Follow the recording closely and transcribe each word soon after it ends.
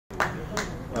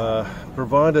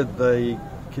provided they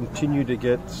continue to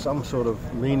get some sort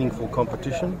of meaningful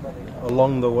competition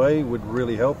along the way would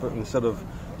really help, instead of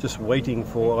just waiting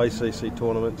for ICC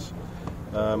tournaments.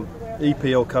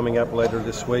 EPL coming up later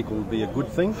this week will be a good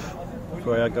thing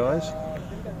for our guys,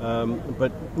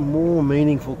 but more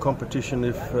meaningful competition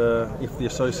if the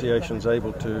association's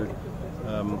able to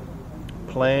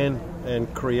plan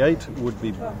and create would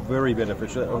be very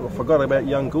beneficial. I forgot about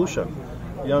young Gulshan,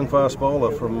 young fast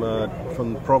bowler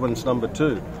from province number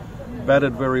 2.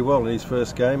 Batted very well in his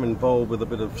first game and bowled with a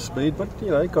bit of speed, but he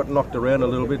got knocked around a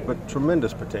little bit, but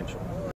tremendous potential.